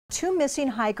Two missing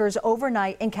hikers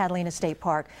overnight in Catalina State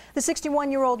Park. The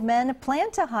 61-year-old men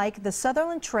planned to hike the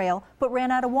Sutherland Trail but ran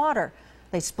out of water.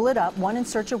 They split up, one in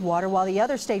search of water while the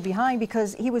other stayed behind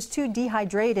because he was too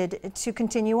dehydrated to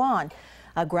continue on.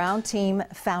 A ground team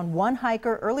found one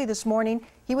hiker early this morning.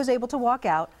 He was able to walk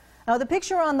out. Now, the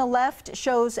picture on the left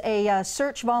shows a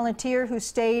search volunteer who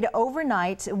stayed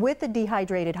overnight with the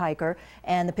dehydrated hiker,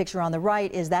 and the picture on the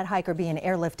right is that hiker being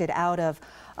airlifted out of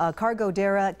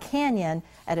Cargodera Canyon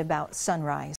at about sunrise.